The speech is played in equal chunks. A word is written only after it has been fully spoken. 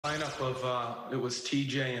Lineup of it was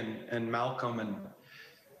TJ and Malcolm and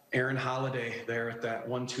Aaron Holiday there at that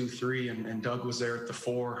 1, 2, 3, and Doug was there at the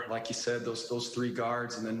 4. Like you said, those 3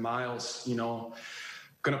 guards, and then Miles, going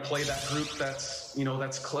to play that group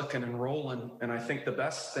that's clicking and rolling. And I think the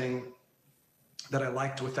best thing that I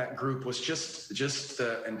liked with that group was just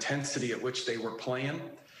the intensity at which they were playing.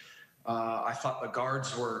 I thought the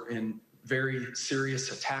guards were in very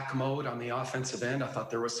serious attack mode on the offensive end. I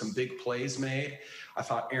thought there was some big plays made. I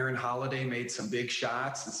thought Aaron Holiday made some big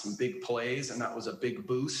shots and some big plays, and that was a big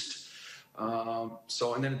boost. And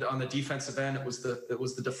then on the defensive end, it was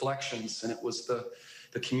the deflections and it was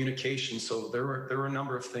the communication. So there were a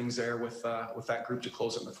number of things there with that group to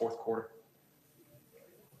close it in the fourth quarter.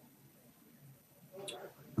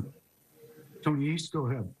 Tony East, go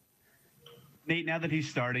ahead. Nate, now that he's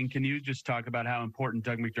starting, can you just talk about how important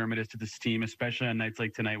Doug McDermott is to this team, especially on nights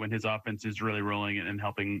like tonight when his offense is really rolling and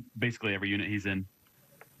helping basically every unit he's in?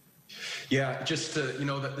 Yeah, just that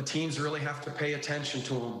the teams really have to pay attention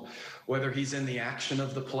to him, whether he's in the action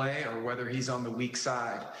of the play or whether he's on the weak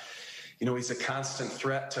side. He's a constant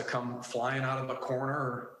threat to come flying out of a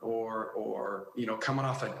corner or coming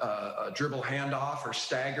off a dribble handoff or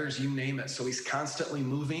staggers, you name it. So he's constantly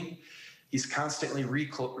moving. He's constantly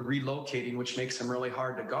relocating, which makes him really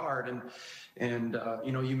hard to guard. And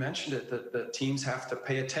you mentioned it, that the teams have to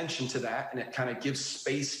pay attention to that, and it kind of gives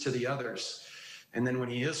space to the others. And then when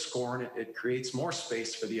he is scoring, it creates more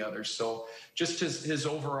space for the others. So just his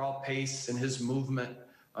overall pace and his movement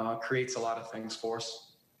creates a lot of things for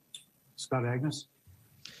us. Scott Agnes.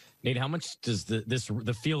 Nate, how much does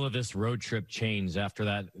the feel of this road trip change after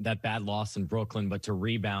that bad loss in Brooklyn, but to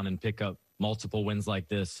rebound and pick up multiple wins like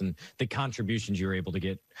this and the contributions you were able to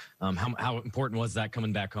get? How important was that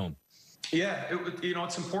coming back home? Yeah,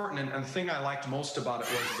 it's important. And the thing I liked most about it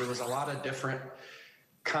was there was a lot of different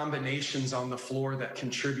combinations on the floor that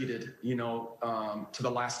contributed, to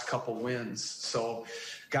the last couple wins. So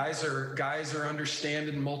guys are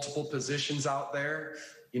understanding multiple positions out there.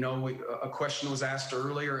 A question was asked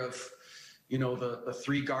earlier of, the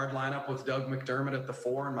 3 guard lineup with Doug McDermott at the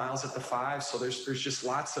 4 and Miles at the 5. So there's just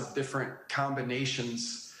lots of different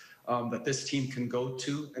combinations that this team can go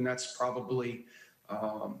to. And that's probably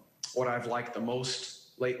what I've liked the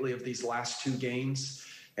most lately of these last 2 games,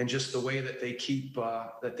 and just the way that they keep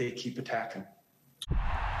attacking.